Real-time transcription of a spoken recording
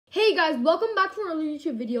Hey guys, welcome back to another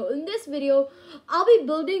YouTube video. In this video, I'll be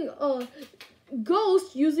building a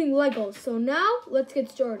ghost using Legos. So now, let's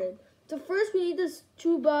get started. So first, we need this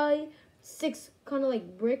 2x6 kind of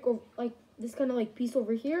like brick, or like this kind of like piece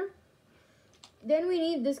over here. Then we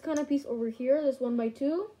need this kind of piece over here, this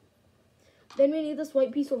 1x2. Then we need this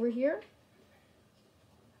white piece over here.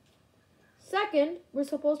 Second, we're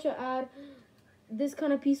supposed to add this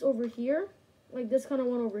kind of piece over here, like this kind of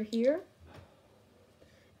one over here.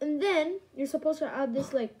 And then you're supposed to add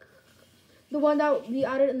this, like the one that we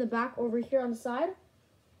added in the back over here on the side.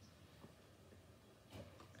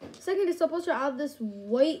 Second, you're supposed to add this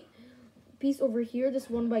white piece over here, this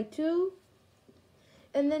 1x2.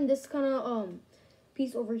 And then this kind of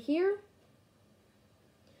piece over here.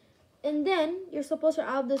 And then you're supposed to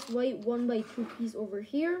add this white 1x2 piece over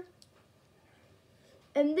here.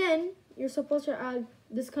 And then you're supposed to add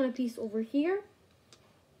this kind of piece over here.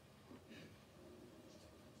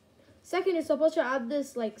 Second, you're supposed to add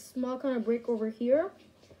this like small kind of brick over here,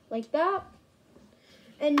 like that.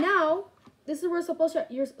 And now, this is where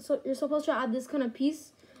you're supposed to add this kind of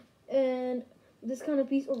piece and this kind of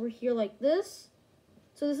piece over here, like this.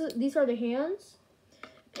 So these are the hands,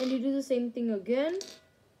 and you do the same thing again,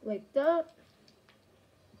 like that.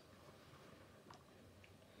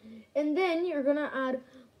 And then you're gonna add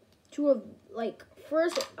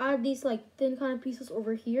first add these like thin kind of pieces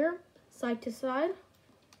over here, side to side.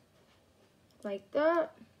 Like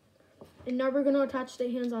that. And now we're going to attach the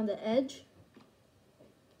hands on the edge.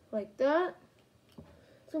 Like that.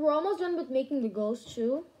 So we're almost done with making the ghost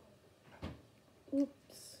too.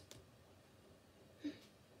 Oops.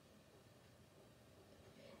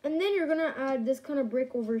 And then you're going to add this kind of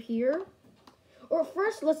brick over here. Or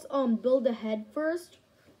first, let's build the head first.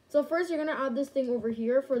 So first, you're going to add this thing over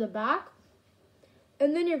here for the back.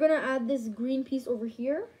 And then you're going to add this green piece over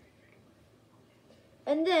here.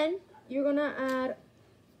 And then you're gonna add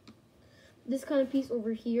this kind of piece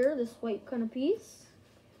over here, this white kind of piece.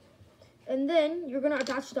 And then you're gonna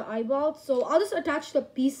attach the eyeball. So I'll just attach the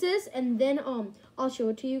pieces and then I'll show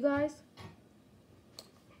it to you guys.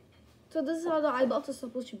 So this is how the eyeballs are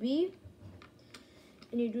supposed to be.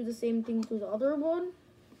 And you do the same thing to the other one.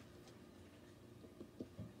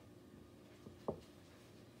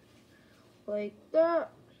 Like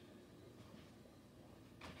that.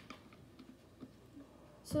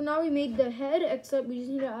 So now we made the head, except we just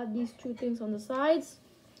need to add these two things on the sides.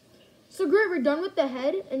 So great, we're done with the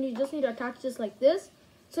head, and you just need to attach this like this.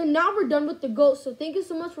 So now we're done with the ghost. So thank you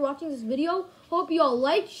so much for watching this video. Hope you all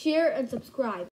like, share, and subscribe.